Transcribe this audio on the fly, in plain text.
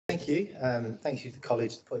you. Thank you to the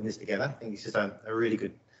college for putting this together. I think it's just a really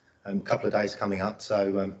good couple of days coming up.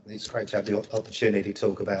 So it's great to have the opportunity to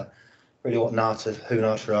talk about really what NATA, who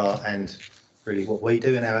NATA are, and really what we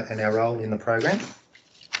do in our role in the programme.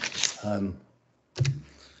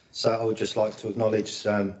 So I would just like to acknowledge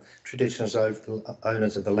traditional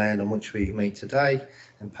owners of the land on which we meet today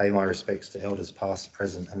and pay my respects to elders past,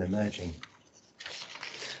 present and emerging.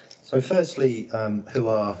 So firstly, who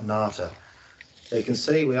are NATA? So you can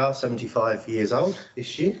see we are 75 years old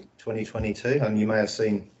this year, 2022, and you may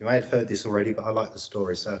have heard this already, but I like the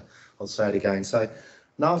story, so I'll say it again. So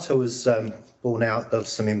NATA was born out of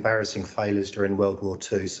some embarrassing failures during World War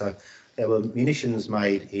II. So there were munitions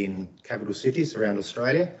made in capital cities around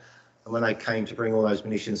Australia, and when they came to bring all those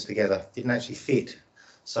munitions together, it didn't actually fit.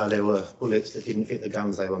 So there were bullets that didn't fit the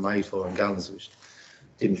guns they were made for, and guns which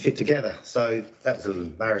didn't fit together. So that was a little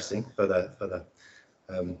embarrassing for the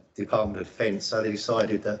Department of Defence. So they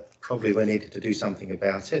decided that probably we needed to do something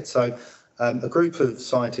about it. So a group of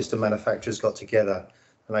scientists and manufacturers got together,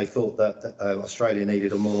 and they thought that Australia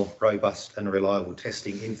needed a more robust and reliable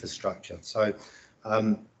testing infrastructure. So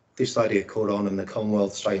this idea caught on, and the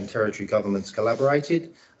Commonwealth, state and territory governments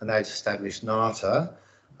collaborated, and they established NATA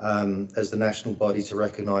as the national body to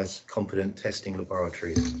recognise competent testing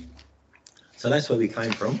laboratories. So that's where we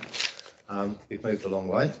came from. We've moved a long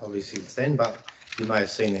way, obviously, since then, but you may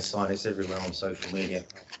have seen this sign. It's everywhere on social media.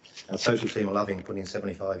 Our social team are loving putting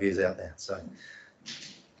 75 years out there. So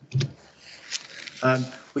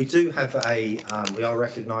we do have we are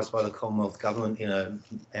recognised by the Commonwealth Government in a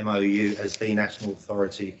MOU as the National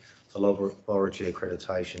Authority for Laboratory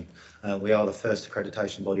Accreditation. We are the first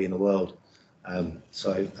accreditation body in the world.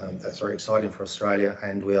 So that's very exciting for Australia,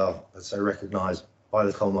 and we are, let's say, recognised by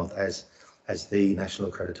the Commonwealth as the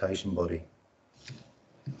national accreditation body.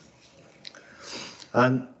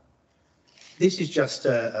 This is just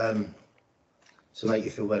to make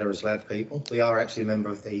you feel better as lab people. We are actually a member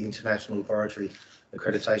of the International Laboratory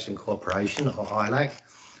Accreditation Corporation, or ILAC,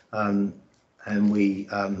 and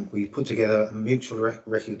we put together a mutual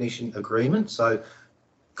recognition agreement. So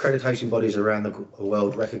accreditation bodies around the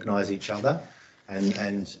world recognise each other,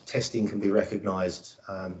 and testing can be recognised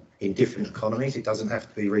in different economies. It doesn't have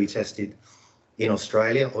to be retested in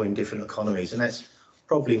Australia or in different economies, and that's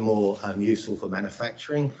probably more useful for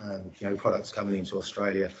manufacturing, products coming into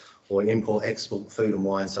Australia, or import, export food and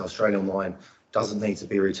wine. So Australian wine doesn't need to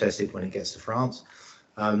be retested when it gets to France.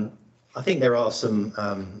 I think there are some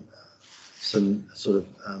sort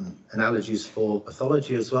of analogies for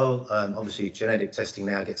pathology as well. Obviously, genetic testing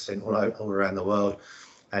now gets sent all around the world,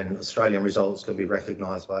 and Australian results can be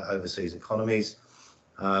recognised by overseas economies.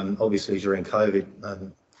 Obviously, during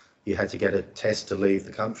COVID, you had to get a test to leave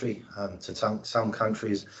the country. To some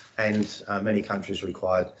countries, and many countries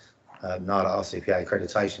required NATA RCPA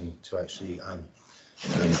accreditation to actually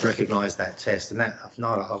recognise that test. And that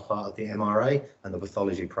NATA are part of the MRA, and the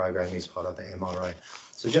pathology program is part of the MRA.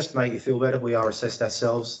 So just to make you feel better, we are assessed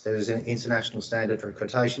ourselves. There is an international standard for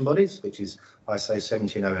accreditation bodies, which is ISO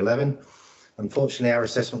 17011. Unfortunately, our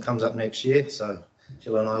assessment comes up next year, so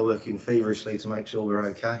Jill and I are working feverishly to make sure we're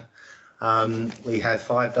okay. We have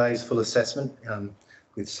 5 days full assessment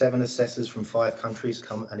with 7 assessors from 5 countries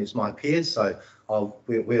come, and it's my peers. So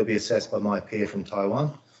we'll be assessed by my peer from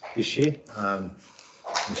Taiwan this year,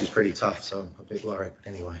 which is pretty tough. So I'm a bit worried, but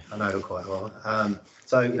anyway, I know her quite well.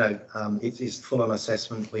 It is full on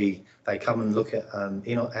assessment. They come and look at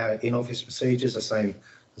our in-office procedures, the same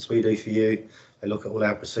as we do for you. They look at all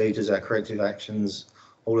our procedures, our corrective actions,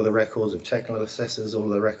 all of the records of technical assessors, all of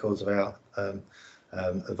the records of our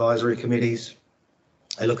advisory committees.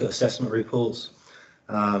 They look at assessment reports,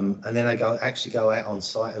 and then they actually go out on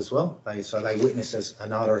site as well. So they witness a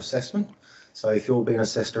NATA assessment. So if you're being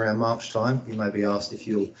assessed around March time, you may be asked if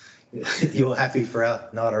you're happy for our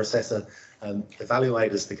NATA assessor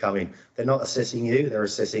evaluators to come in. They're not assessing you; they're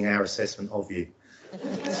assessing our assessment of you.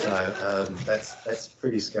 So that's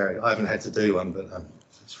pretty scary. I haven't had to do one, but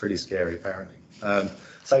it's pretty scary apparently.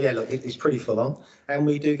 So yeah, look, it's pretty full on, and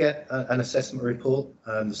we do get an assessment report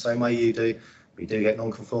the same way you do. We do get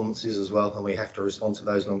non-conformances as well, and we have to respond to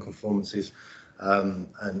those non-conformances. And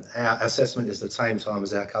our assessment is the same time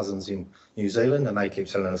as our cousins in New Zealand, and they keep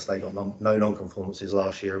telling us they got no non-conformances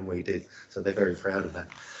last year, and we did. So they're very proud of that.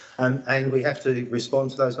 And we have to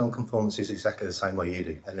respond to those non-conformances exactly the same way you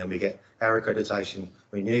do, and then we get our accreditation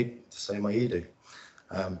renewed the same way you do.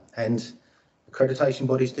 And accreditation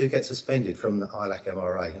bodies do get suspended from the ILAC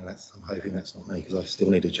MRA, and I'm hoping that's not me, because I still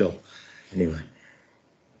need a job. Anyway.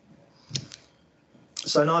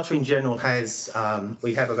 So NATA in general has,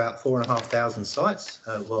 we have about 4,500 sites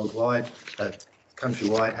worldwide,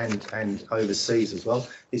 countrywide and overseas as well.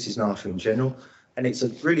 This is NATA in general, and it's a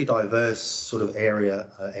really diverse sort of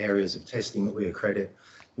areas of testing that we accredit.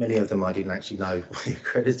 Many of them I didn't actually know we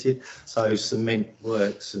accredited. So cement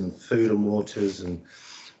works and food and waters and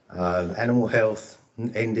animal health,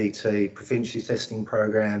 NDT, provincial testing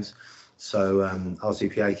programs. So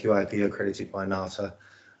RCPA, QIP accredited by NATA,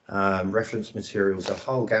 reference materials, a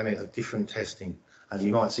whole gamut of different testing. And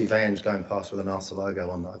you might see vans going past with a NASA logo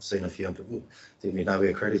on that. I've seen a few, but didn't even know we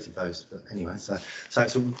accredited those. But anyway, so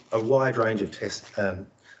it's a wide range of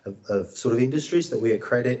of sort of industries that we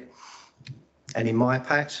accredit. And in my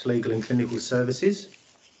patch, legal and clinical services,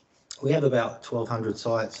 we have about 1,200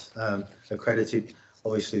 sites accredited.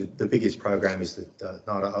 Obviously, the biggest program is the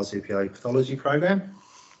NATA RCPA Pathology program,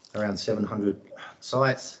 around 700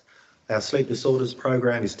 sites. Our sleep disorders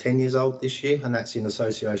program is 10 years old this year, and that's in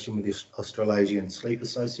association with the Australasian Sleep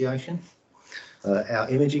Association. Our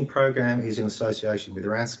imaging program is in association with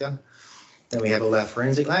RANSCA. Then we have all our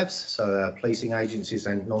forensic labs, so our policing agencies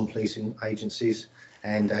and non-policing agencies.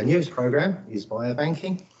 And our newest program is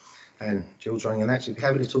biobanking. And Jill's running, and actually be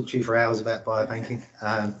happy to talk to you for hours about biobanking.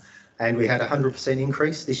 And we had a 100%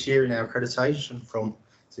 increase this year in our accreditation from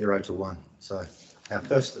 0 to 1. So our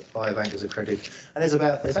first biobank is accredited, and there's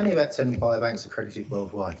only about 10 biobanks accredited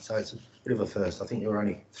worldwide, so it's a bit of a first. I think there were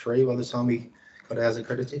only 3 by the time we got ours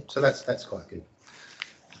accredited, so that's quite good.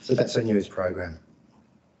 So that's our newest program.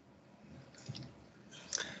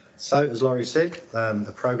 So as Laurie said,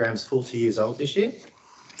 the program's 40 years old this year.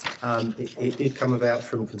 It did come about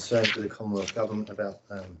from concerns with the Commonwealth Government about,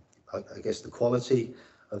 I guess, the quality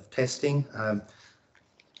of testing.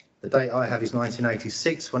 The date I have is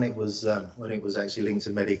 1986, when it was actually linked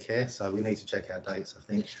to Medicare. So we need to check our dates, I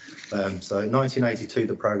think. So 1982,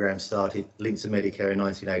 the program started, linked to Medicare in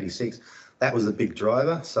 1986. That was the big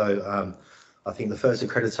driver. So I think the first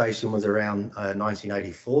accreditation was around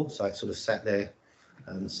 1984. So it sort of sat there,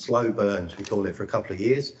 slow burn, we call it, for a couple of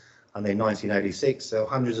years. And then 1986, there were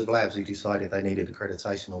hundreds of labs who decided they needed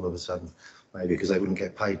accreditation all of a sudden, maybe because they wouldn't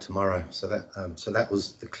get paid tomorrow. So that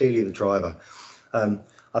was clearly the driver.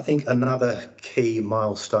 I think another key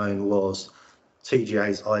milestone was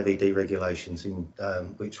TGA's IVD regulations,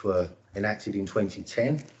 which were enacted in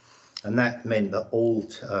 2010, and that meant that all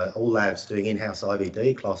labs doing in-house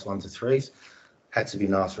IVD, class 1 to 3s, had to be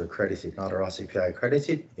NATA accredited, NATA RCPA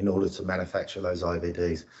accredited, in order to manufacture those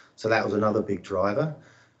IVDs. So that was another big driver,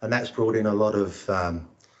 and that's brought in a lot of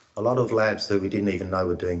labs that we didn't even know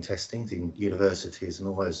were doing testing in universities and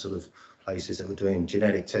all those sort of places that were doing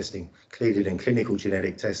genetic testing, cleared in clinical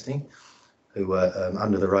genetic testing, who were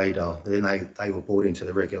under the radar. Then they were brought into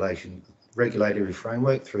the regulatory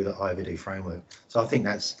framework through the IVD framework. So I think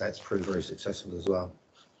that's proved very successful as well.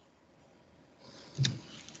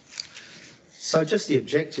 So just the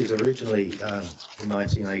objectives originally in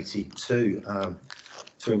 1982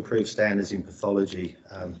 to improve standards in pathology,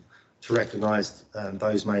 to recognise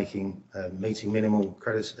those meeting minimal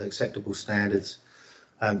acceptable standards,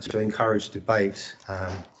 to encourage debate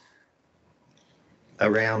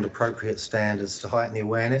around appropriate standards, to heighten the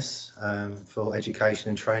awareness for education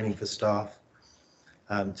and training for staff,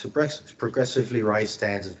 to progressively raise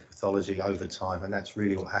standards of pathology over time, and that's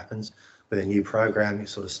really what happens with a new program. It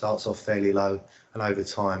sort of starts off fairly low, and over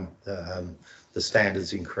time the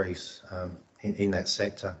standards increase in that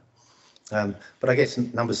sector. But I guess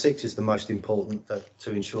number 6 is the most important,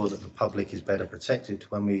 to ensure that the public is better protected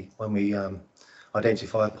when we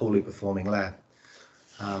identify a poorly performing lab.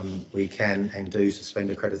 We can and do suspend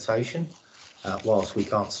accreditation. Whilst we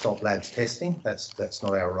can't stop labs testing, that's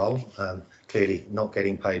not our role. Clearly, not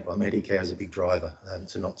getting paid by Medicare is a big driver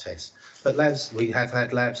to not test. But labs, we have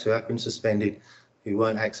had labs who have been suspended, who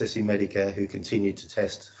weren't accessing Medicare, who continued to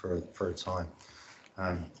test for a time.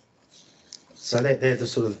 So they're the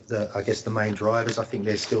sort of, I guess, the main drivers. I think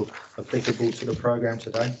they're still applicable to the program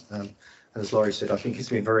today. And as Laurie said, I think it's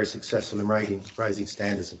been very successful in raising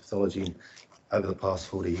standards of pathology over the past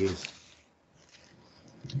 40 years.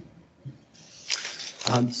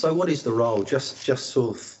 So what is the role? Just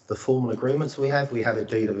sort of the formal agreements we have. We have a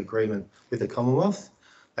deed of agreement with the Commonwealth.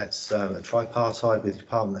 That's a tripartite with the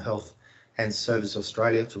Department of Health and Services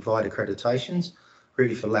Australia to provide accreditations,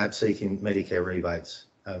 really for labs seeking Medicare rebates.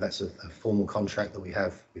 That's a formal contract that we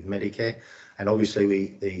have with Medicare, and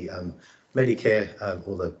obviously the Medicare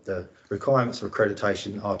or the requirements for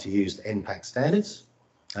accreditation are to use the NPAC standards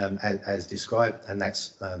as described, and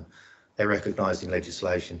that's they're recognised in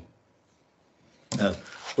legislation.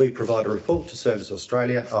 We provide a report to Services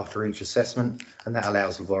Australia after each assessment, and that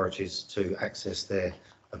allows laboratories to access their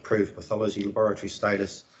approved pathology laboratory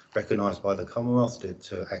status recognised by the Commonwealth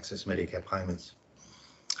to access Medicare payments.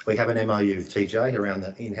 We have an MOU with TGA around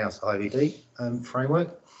the in-house IVD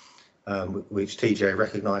framework, which TGA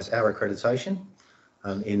recognise our accreditation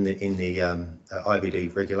in the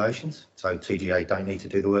IVD regulations, so TGA don't need to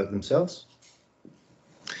do the work themselves.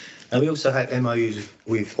 And we also have MOUs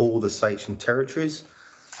with all the states and territories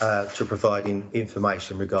to provide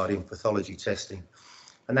information regarding pathology testing,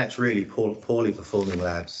 and that's really poorly performing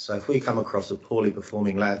labs. So if we come across a poorly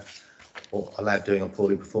performing lab or a lab doing a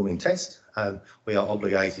poorly performing test, we are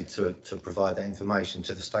obligated to provide that information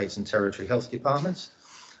to the states and territory health departments,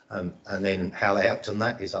 and then how they act on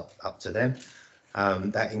that is up to them.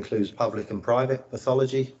 That includes public and private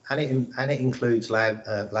pathology, and it includes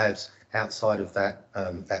labs outside of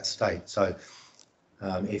that state. So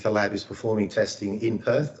if a lab is performing testing in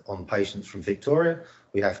Perth on patients from Victoria,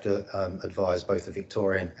 we have to advise both the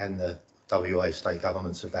Victorian and the WA state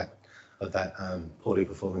governments of that poorly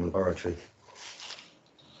performing laboratory.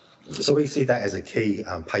 So we see that as a key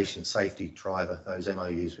patient safety driver, those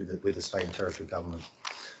MOUs with the state and territory government.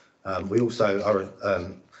 We also are,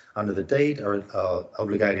 under the deed, are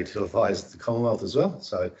obligated to advise the Commonwealth as well,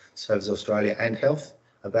 so Services Australia and Health,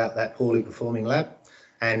 about that poorly performing lab,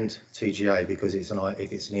 and TGA because if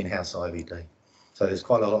it's an in-house IVD. So there's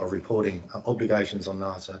quite a lot of reporting obligations on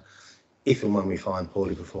NATA if and when we find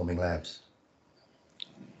poorly performing labs.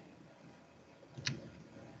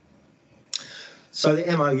 So the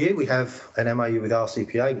MOU, we have an MOU with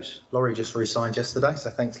RCPA, which Laurie just re-signed yesterday,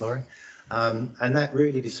 so thanks, Laurie. And that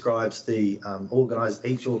really describes the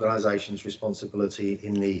each organisation's responsibility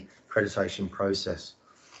in the accreditation process.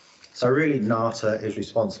 So really, NATA is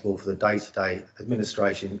responsible for the day-to-day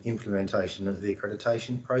administration, implementation of the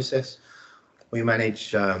accreditation process. We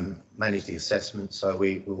manage the assessment, so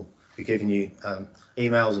we will be giving you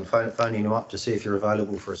emails and phoning you up to see if you're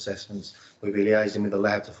available for assessments. We'll be liaising with the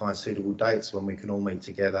lab to find suitable dates when we can all meet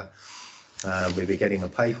together. We'll be getting the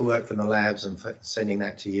paperwork from the labs and sending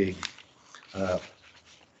that to you.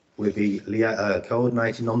 We'll be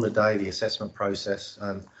coordinating on the day the assessment process,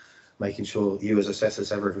 making sure you as assessors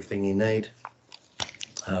have everything you need,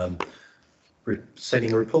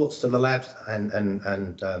 sending reports to the labs and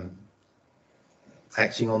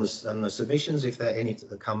acting on the submissions if there are any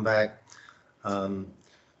that come back,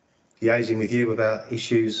 liaising with you about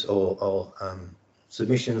issues or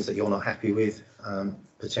submissions that you're not happy with,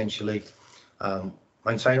 potentially,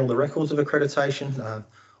 maintain all the records of accreditation.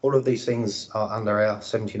 All of these things are under our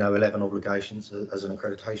 17011 obligations as an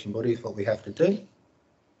accreditation body, is what we have to do.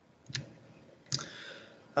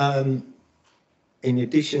 In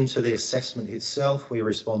addition to the assessment itself, we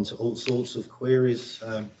respond to all sorts of queries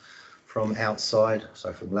from outside,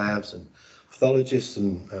 so from labs and pathologists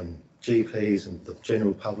and GPs and the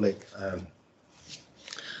general public.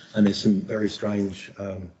 And there's some very strange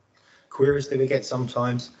queries that we get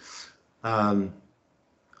sometimes.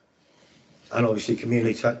 And obviously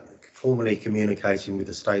formally communicating with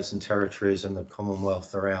the states and territories and the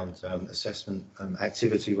Commonwealth around assessment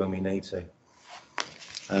activity when we need to.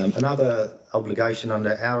 Another obligation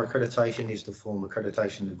under our accreditation is to form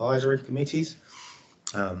accreditation advisory committees,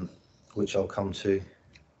 which I'll come to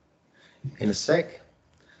in a sec.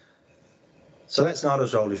 So that's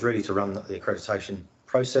NATA's role, is really to run the accreditation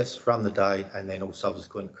process, run the day, and then all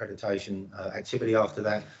subsequent accreditation activity after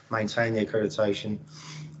that, maintain the accreditation,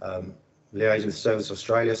 liaise with Services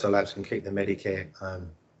Australia so labs can keep the Medicare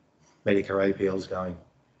APLs going.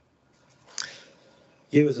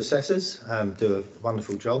 You as assessors do a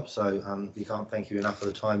wonderful job, so we can't thank you enough for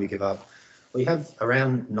the time you give up. We have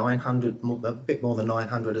around 900, a bit more than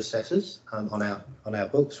 900 assessors on our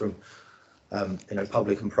books from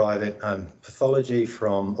public and private pathology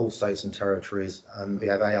from all states and territories. We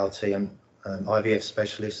have ART and IVF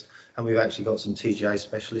specialists, and we've actually got some TGA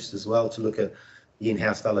specialists as well to look at the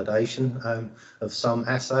in-house validation of some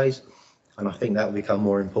assays. And I think that will become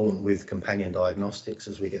more important with companion diagnostics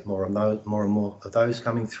as we get more and more of those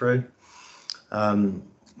coming through.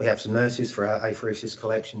 We have some nurses for our apheresis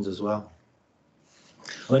collections as well.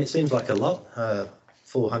 I mean, it seems like a lot,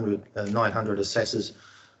 900 assessors,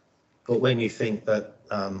 but when you think that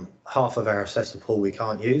half of our assessor pool we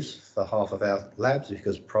can't use for half of our labs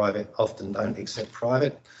because private often don't accept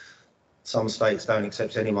private. Some states don't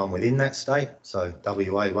accept anyone within that state, so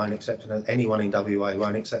WA won't accept anyone in WA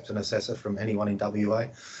won't accept an assessor from anyone in WA.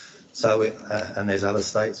 So, and there's other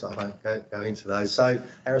states, I won't go into those. So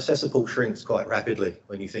our assessor pool shrinks quite rapidly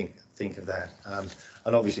when you think of that.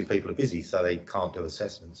 And obviously people are busy, so they can't do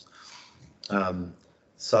assessments.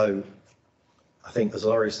 So I think, as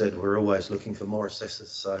Laurie said, we're always looking for more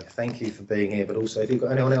assessors. So thank you for being here. But also, if you've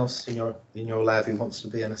got anyone else in your lab who wants to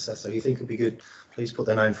be an assessor, you think would be good, please put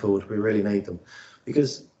their name forward. We really need them,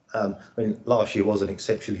 because I mean, last year was an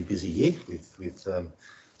exceptionally busy year with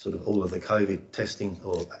sort of all of the COVID testing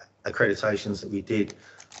or accreditations that we did,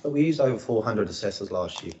 but we used over 400 assessors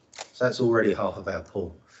last year. So that's already half of our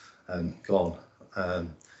pool gone.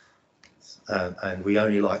 And we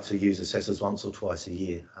only like to use assessors once or twice a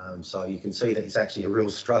year. So you can see that it's actually a real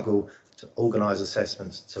struggle to organise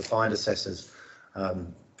assessments, to find assessors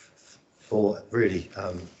for really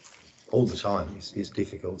all the time. It's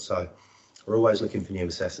difficult. So we're always looking for new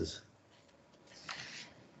assessors.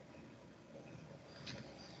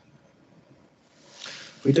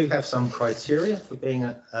 We do have some criteria for being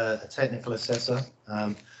a technical assessor.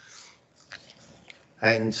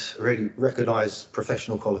 And really recognise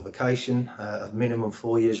professional qualification, of minimum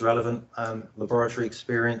 4 years relevant laboratory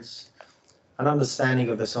experience, an understanding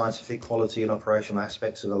of the scientific quality and operational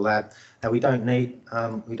aspects of the lab. Now we don't need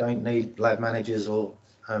lab managers or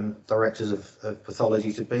directors of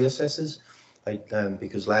pathology to be assessors,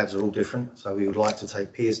 because labs are all different. So we would like to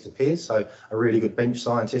take peers to peers. So a really good bench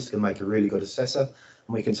scientist can make a really good assessor,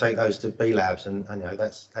 and we can take those to B labs, and you know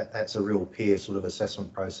that's a real peer sort of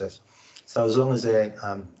assessment process. So as long as they're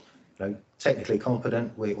technically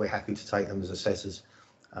competent, we're happy to take them as assessors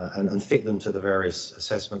and fit them to the various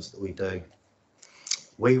assessments that we do.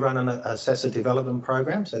 We run an assessor development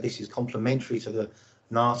program, so this is complementary to the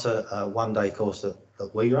NATA one-day course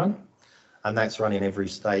that we run, and that's run in every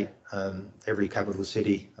state, every capital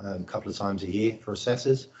city, a couple of times a year for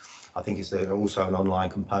assessors. I think there's also an online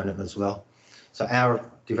component as well. So our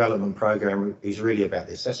development program is really about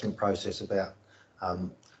the assessment process, about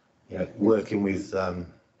working with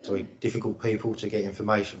difficult people to get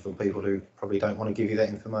information from people who probably don't want to give you that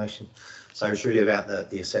information. So it's really about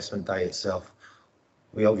the assessment day itself.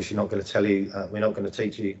 We're obviously not going to tell you, we're not going to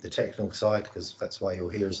teach you the technical side, because that's why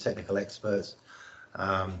you're here as technical experts.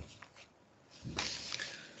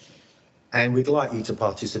 And we'd like you to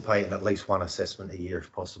participate in at least one assessment a year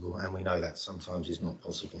if possible, and we know that sometimes is not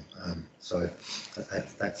possible. So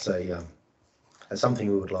that's something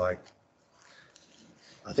we would like.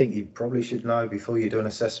 I think you probably should know before you do an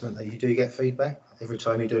assessment that you do get feedback. Every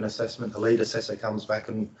time you do an assessment, the lead assessor comes back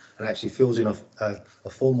and actually fills in a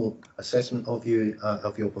formal assessment of you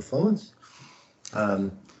of your performance.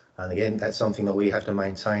 And again, that's something that we have to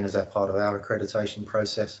maintain as a part of our accreditation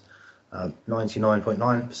process.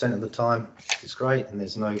 99.9% of the time it's great, and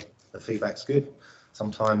the feedback's good.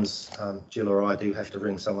 Sometimes Jill or I do have to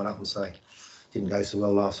ring someone up and say, didn't go so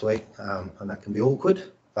well last week, and that can be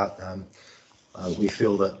awkward, but we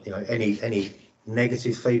feel that any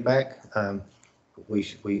negative feedback,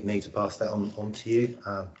 we need to pass that on to you,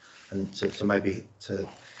 and to maybe to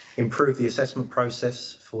improve the assessment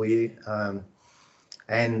process for you,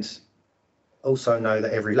 and also know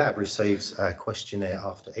that every lab receives a questionnaire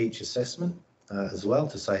after each assessment as well,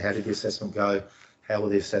 to say how did the assessment go, how were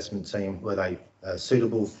the assessment team, were they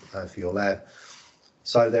suitable for your lab.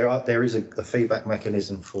 So there is a feedback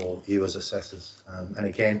mechanism for you as assessors, and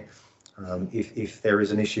again, if there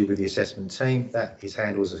is an issue with the assessment team, that is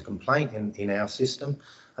handled as a complaint in our system,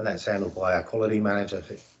 and that's handled by our quality manager,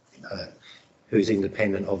 who is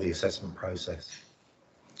independent of the assessment process.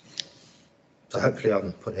 So hopefully I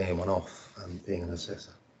haven't put anyone off being an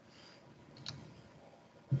assessor.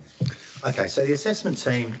 Okay, so the assessment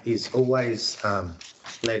team is always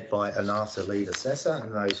led by a NATA lead assessor,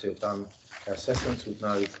 and those who have done our assessments would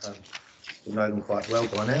know them quite well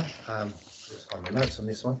by now. Just find the notes on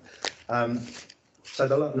this one. So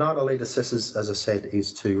the NATA lead assessors, as I said,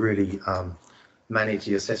 is to really manage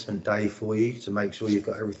the assessment day for you, to make sure you've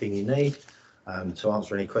got everything you need, to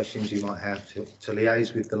answer any questions you might have, to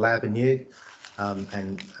liaise with the lab and you,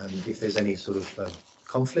 and if there's any sort of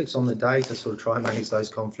conflicts on the day, to sort of try and manage those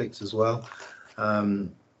conflicts as well.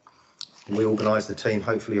 We organise the team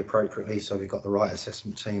hopefully appropriately, so we've got the right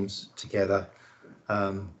assessment teams together.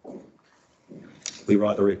 We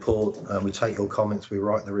write the report, we take your comments, we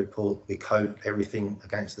write the report, we code everything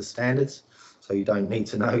against the standards, so you don't need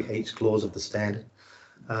to know each clause of the standard.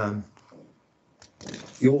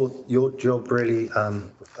 Your job really,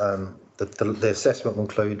 the assessment will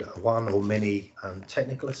include one or many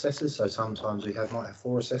technical assessors, so sometimes we might have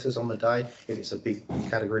 4 assessors on the day. If it's a big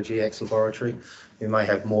category GX laboratory, we may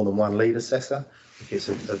have more than one lead assessor if it's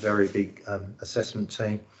a very big assessment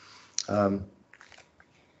team.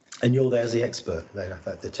 And you're there as the expert,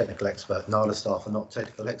 the technical expert. NATA staff are not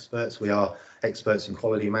technical experts. We are experts in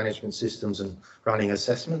quality management systems and running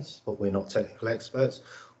assessments, but we're not technical experts.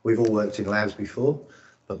 We've all worked in labs before,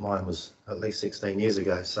 but mine was at least 16 years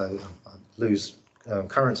ago, so I lose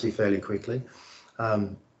currency fairly quickly.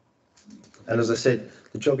 And as I said,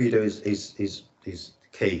 the job you do is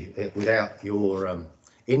key. Without your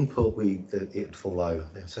input, it would fall over.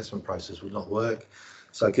 The assessment process would not work.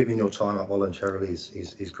 So giving your time up voluntarily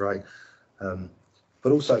is great.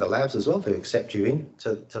 But also the labs as well, to accept you in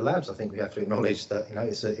to labs. I think we have to acknowledge that, you know,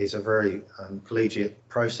 it's a very collegiate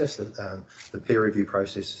process, that the peer review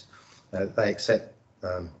process. They accept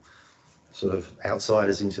sort of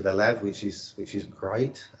outsiders into the lab, which is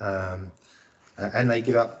great, and they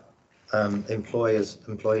give up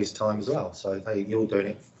employees' time as well. So you're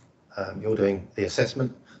doing the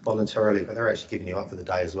assessment voluntarily, but they're actually giving you up for the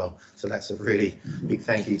day as well. So that's a really big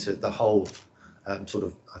thank you to the whole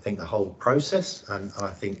the whole process, and I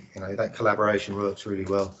think, you know, that collaboration works really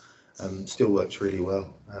well, still works really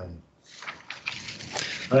well.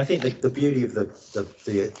 And I think the beauty of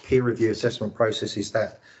the peer review assessment process is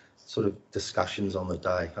that sort of discussions on the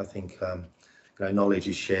day. I think you know, knowledge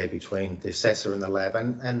is shared between the assessor and the lab,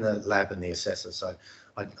 and the lab and the assessor. So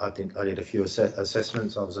I did a few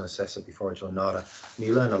assessments. I was an assessor before I joined NATA, and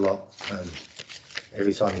you learn a lot.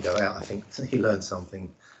 Every time you go out, I think you learn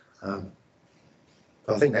something.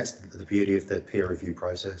 But I think that's the beauty of the peer review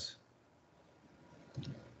process.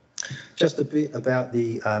 Just a bit about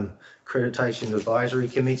the Accreditation Advisory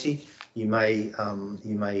Committee. You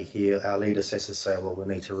may hear our lead assessors say, well, we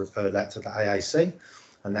need to refer that to the AAC,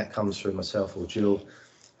 and that comes through myself or Jill.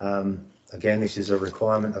 Again, this is a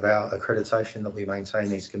requirement of our accreditation that we maintain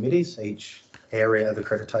these committees. Each area of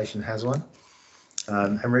accreditation has one.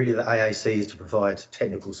 And really the AAC is to provide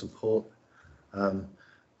technical support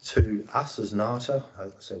to us as NATA.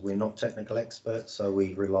 So we're not technical experts, so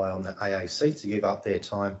we rely on the AAC to give up their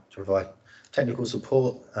time to provide technical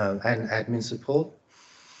support and admin support.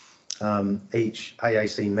 Each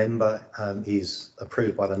AAC member is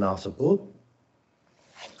approved by the NATA board.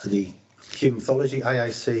 The Pathology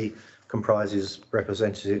AAC comprises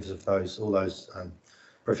representatives of all those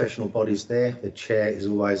professional bodies there. The chair is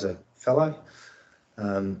always a fellow.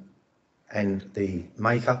 And the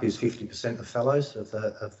makeup is 50% of fellows of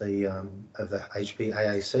the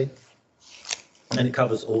HPAAC, and it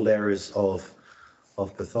covers all areas of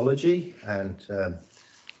pathology. And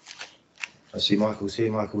I see Michael's here.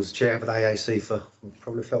 Michael was chair of the AAC for,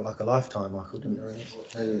 probably felt like a lifetime, Michael, didn't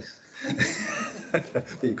it? But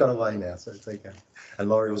you've got away now, so it's okay. And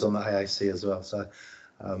Laurie was on the AAC as well. So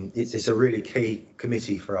it's a really key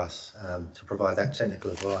committee for us to provide that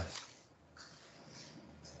technical advice.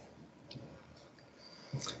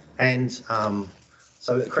 And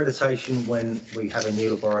so accreditation, when we have a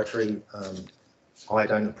new laboratory, I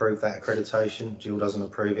don't approve that accreditation, Jill doesn't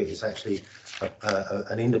approve it. It's actually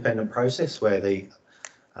an independent process where the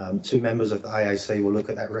two members of the AAC will look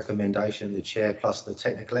at that recommendation, the chair plus the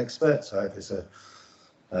technical expert. So if it's a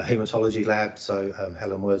haematology lab, so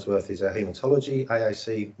Helen Wordsworth is our haematology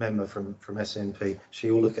AAC member from SNP,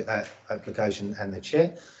 she will look at that application and the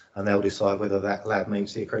chair, and they'll decide whether that lab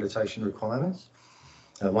meets the accreditation requirements.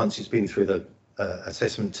 Once it's been through the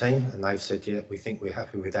assessment team and they've said, yeah, we think we're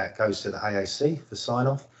happy with that, goes to the AAC for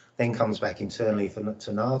sign-off, then comes back internally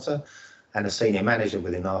to NATA, and a senior manager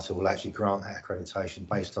within NATA will actually grant that accreditation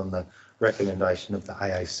based on the recommendation of the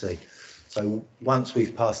AAC. So once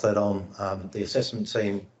we've passed that on, the assessment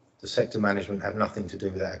team, the sector management have nothing to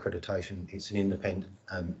do with that accreditation. It's an independent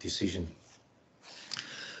decision.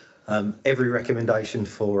 Every recommendation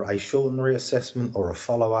for a shortened reassessment or a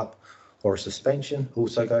follow-up or a suspension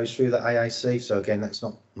also goes through the AAC. So again, that's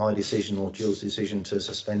not my decision or Jill's decision to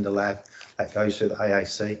suspend a lab. That goes through the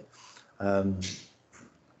AAC.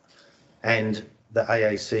 And the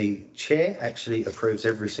AAC chair actually approves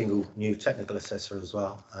every single new technical assessor as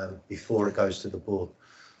well before it goes to the board.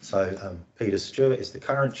 So Peter Stewart is the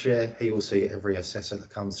current chair. He will see every assessor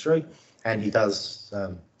that comes through, and he does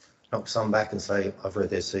knock some back and say, I've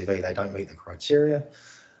read their CV, they don't meet the criteria.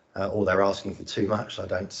 Or they're asking for too much. I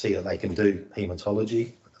don't see that they can do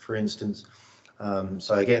haematology, for instance.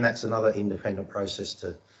 So again, that's another independent process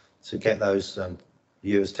to get those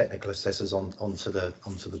you as technical assessors onto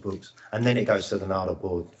the books, and then it goes to the NATA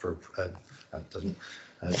board for doesn't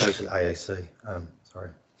go to the AAC. Sorry,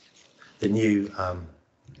 the new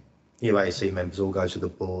AAC members all go to the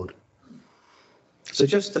board. So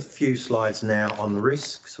just a few slides now on the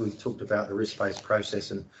risk. So we've talked about the risk-based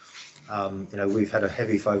process, and you know, we've had a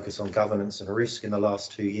heavy focus on governance and risk in the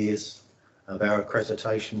last 2 years of our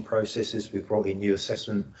accreditation processes. We've brought in new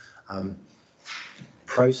assessment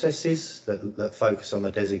processes that focus on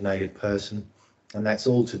the designated person, and that's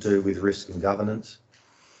all to do with risk and governance.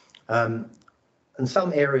 And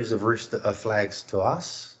some areas of risk that are flags to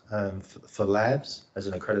us for labs as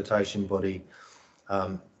an accreditation body,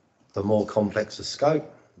 the more complex the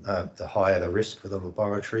scope, the higher the risk for the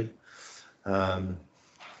laboratory.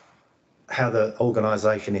 how the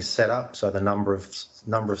organisation is set up, so the number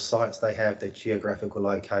of sites they have, their geographical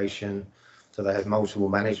location, so they have multiple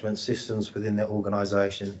management systems within their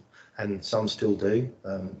organisation, and some still do.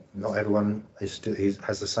 Not everyone has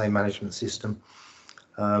the same management system.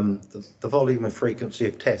 The volume and frequency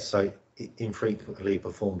of tests, so infrequently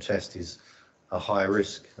performed test is a high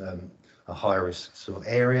risk sort of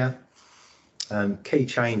area. Key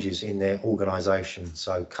changes in their organisation,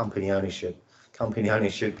 so company ownership,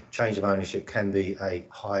 change of ownership can be a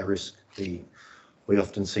high risk. We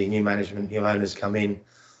often see new management, new owners come in,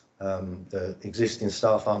 the existing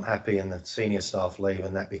staff aren't happy and the senior staff leave,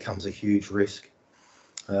 and that becomes a huge risk.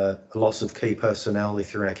 A loss of key personnel,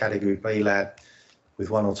 if you're in a category B lab with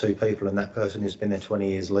 1 or 2 people and that person who's been there 20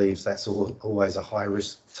 years leaves, that's always a high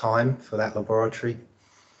risk time for that laboratory.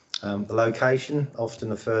 The location, often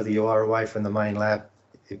the further you are away from the main lab,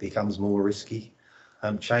 it becomes more risky.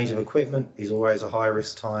 Change of equipment is always a high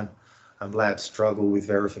risk time. Labs struggle with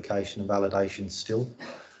verification and validation still.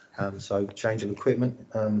 So change of equipment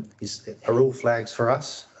are all flags for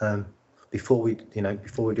us before we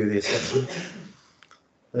do the assessment.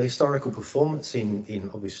 The historical performance in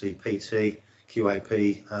obviously PT,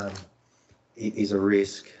 QAP is a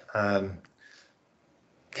risk.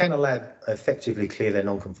 Can a lab effectively clear their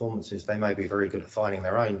non-conformances? They may be very good at finding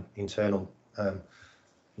their own internal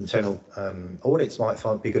audits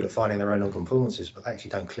might be good at finding their own non-conformances, but they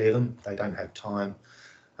actually don't clear them. They don't have time.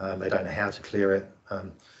 They don't know how to clear it.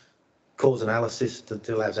 Cause analysis,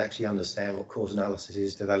 do labs actually understand what cause analysis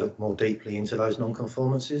is? Do they look more deeply into those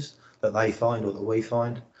non-conformances that they find or that we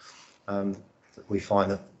find? We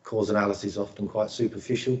find that cause analysis is often quite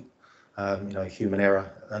superficial. Human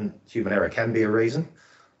error can be a reason,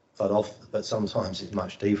 but sometimes it's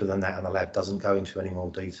much deeper than that, and the lab doesn't go into any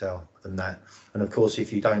more detail than that. And of course,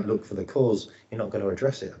 if you don't look for the cause, you're not going to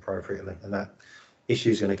address it appropriately, and that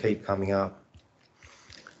issue is going to keep coming up.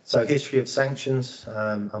 So history of sanctions,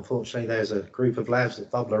 unfortunately, there's a group of labs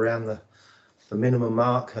that bubble around the minimum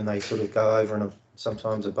mark, and they sort of go over and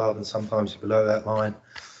sometimes above and sometimes below that line.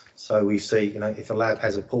 So we see, if a lab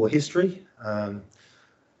has a poor history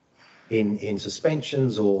in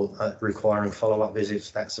suspensions or requiring follow-up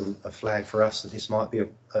visits, that's a flag for us that this might be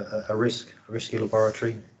a risky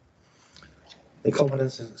laboratory. The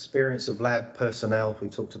competence and experience of lab personnel, we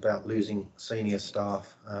talked about losing senior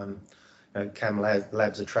staff. Can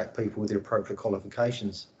labs attract people with the appropriate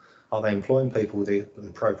qualifications? Are they employing people with the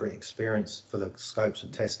appropriate experience for the scopes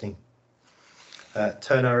of testing?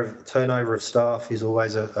 Turnover of staff is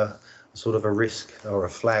always a sort of a risk or a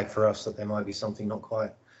flag for us that there might be something not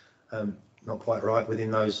quite right within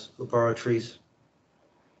those laboratories.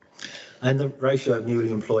 And the ratio of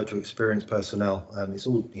newly employed to experienced personnel, it's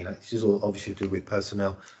all, this is all obviously to do with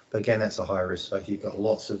personnel, but again, that's a high risk. So if you've got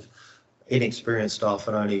lots of inexperienced staff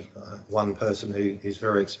and only one person who is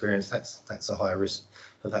very experienced, that's a high risk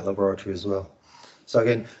for that laboratory as well. So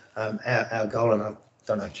again, our goal, and I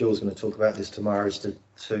don't know if Jill's going to talk about this tomorrow, is to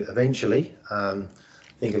eventually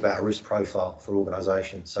think about a risk profile for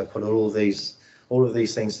organisations. So put all of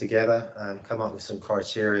these things together and come up with some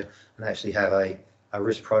criteria and actually have a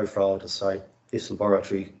risk profile to say this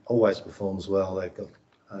laboratory always performs well. They've got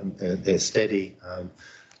they're steady.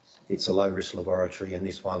 It's a low risk laboratory, and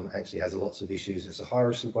this one actually has lots of issues. It's a high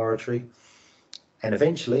risk laboratory, and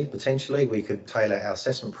eventually, potentially, we could tailor our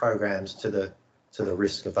assessment programs to the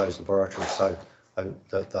risk of those laboratories. So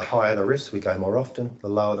the higher the risk, we go more often. The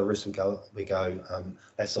lower the risk, we go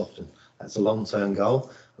less often. That's a long-term goal,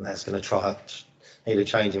 and that's going to need a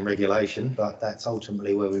change in regulation, but that's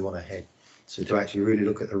ultimately where we want to head. So to actually really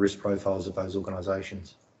look at the risk profiles of those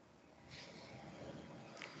organisations.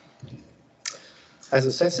 As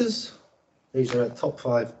assessors, these are our top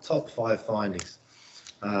five findings.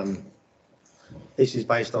 This is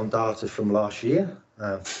based on data from last year,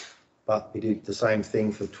 but we did the same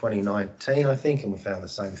thing for 2019, I think, and we found the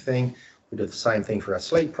same thing. We did the same thing for our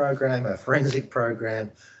sleep program, our forensic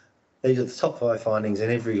program. These are the top 5 findings in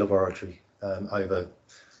every laboratory over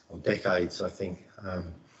decades, I think.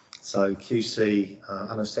 So QC,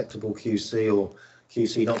 unacceptable QC, or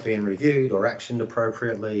QC not being reviewed or actioned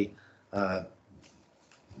appropriately,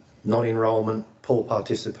 non-enrolment, poor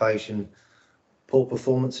participation, poor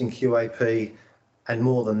performance in QAP, and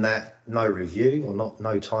more than that, no review or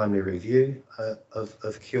no timely review of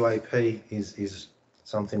QAP is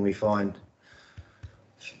something we find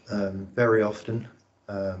very often.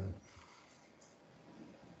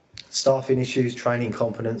 Staffing issues, training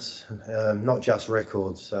competence, not just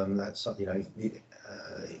records. That's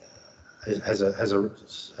has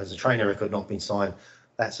a training record not been signed,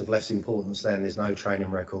 that's of less importance than there's no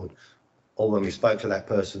training record, or when we spoke to that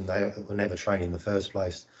person, they were never trained in the first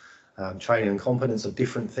place. Training and competence are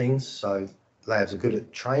different things. So labs are good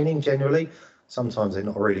at training generally. Sometimes they're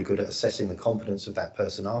not really good at assessing the competence of that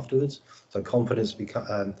person afterwards. So competence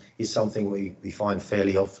is something we find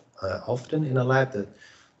fairly often in a lab, that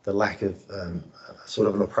the lack of sort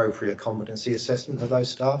of an appropriate competency assessment of those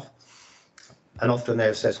staff. And often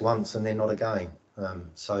they're assessed once and then not again.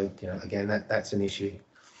 So, again, that's an issue.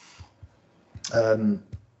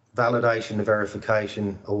 Validation and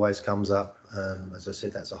verification always comes up. As I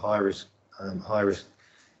said, that's a high risk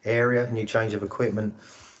area, new change of equipment.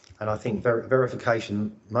 And I think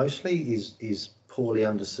verification mostly is poorly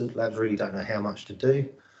understood. Labs really don't know how much to do.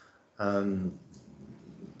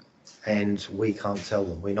 And we can't tell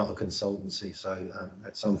them. We're not a consultancy. So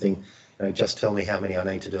that's something, just tell me how many I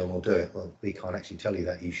need to do and we'll do it. Well, we can't actually tell you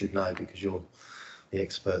that. You should know because you're the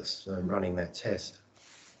experts running that test.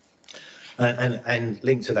 And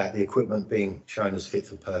linked to that, the equipment being shown as fit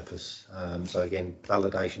for purpose. So again,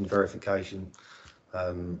 validation, verification,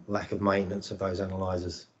 lack of maintenance of those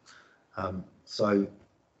analyzers. So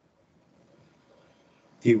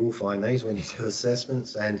you will find these when you do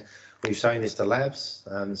assessments, and we've shown this to labs,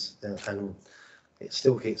 and it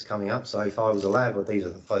still keeps coming up. So if I was a lab, well, these are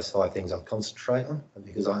the first 5 things I'd concentrate on,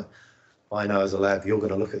 because I know as a lab you're going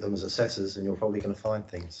to look at them as assessors and you're probably going to find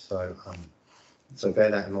things. So bear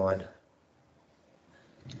that in mind.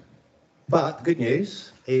 But the good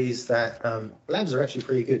news is that labs are actually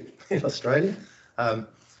pretty good in Australia.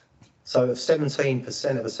 So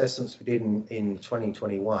 17% of assessments we did in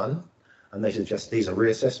 2021, and these are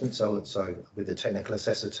reassessments, so with the technical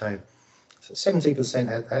assessor team, so 17%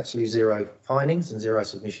 had actually 0 findings and 0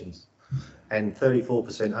 submissions, and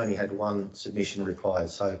 34% only had 1 submission required.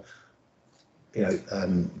 So,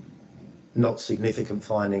 not significant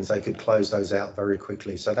findings. They could close those out very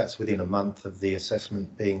quickly. So that's within a month of the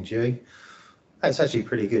assessment being due. That's actually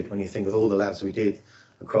pretty good when you think of all the labs we did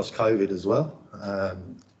across COVID as well.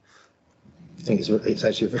 I think it's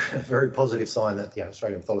actually a very positive sign that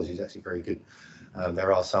Australian pathology is actually very good.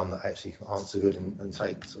 There are some that actually aren't so good and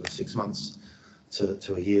take sort of 6 months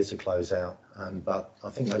to a year to close out. But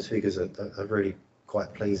I think those figures are really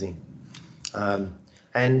quite pleasing.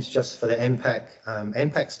 And just for the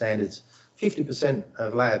NPAC standards, 50%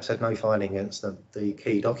 of labs had no finding against the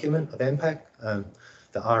key document of NPAC,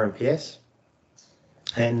 the RMPS,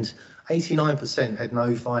 and 89% had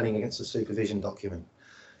no finding against the supervision document.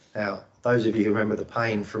 Now, those of you who remember the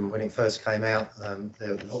pain from when it first came out,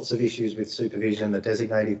 there were lots of issues with supervision, the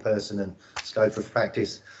designated person and scope of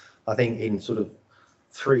practice. I think in sort of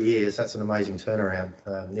 3 years, that's an amazing turnaround.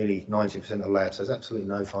 Nearly 90% of labs has absolutely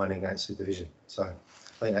no finding against supervision. So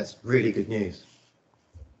I think that's really good news.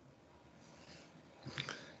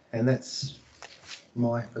 And that's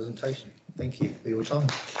my presentation. Thank you for your time.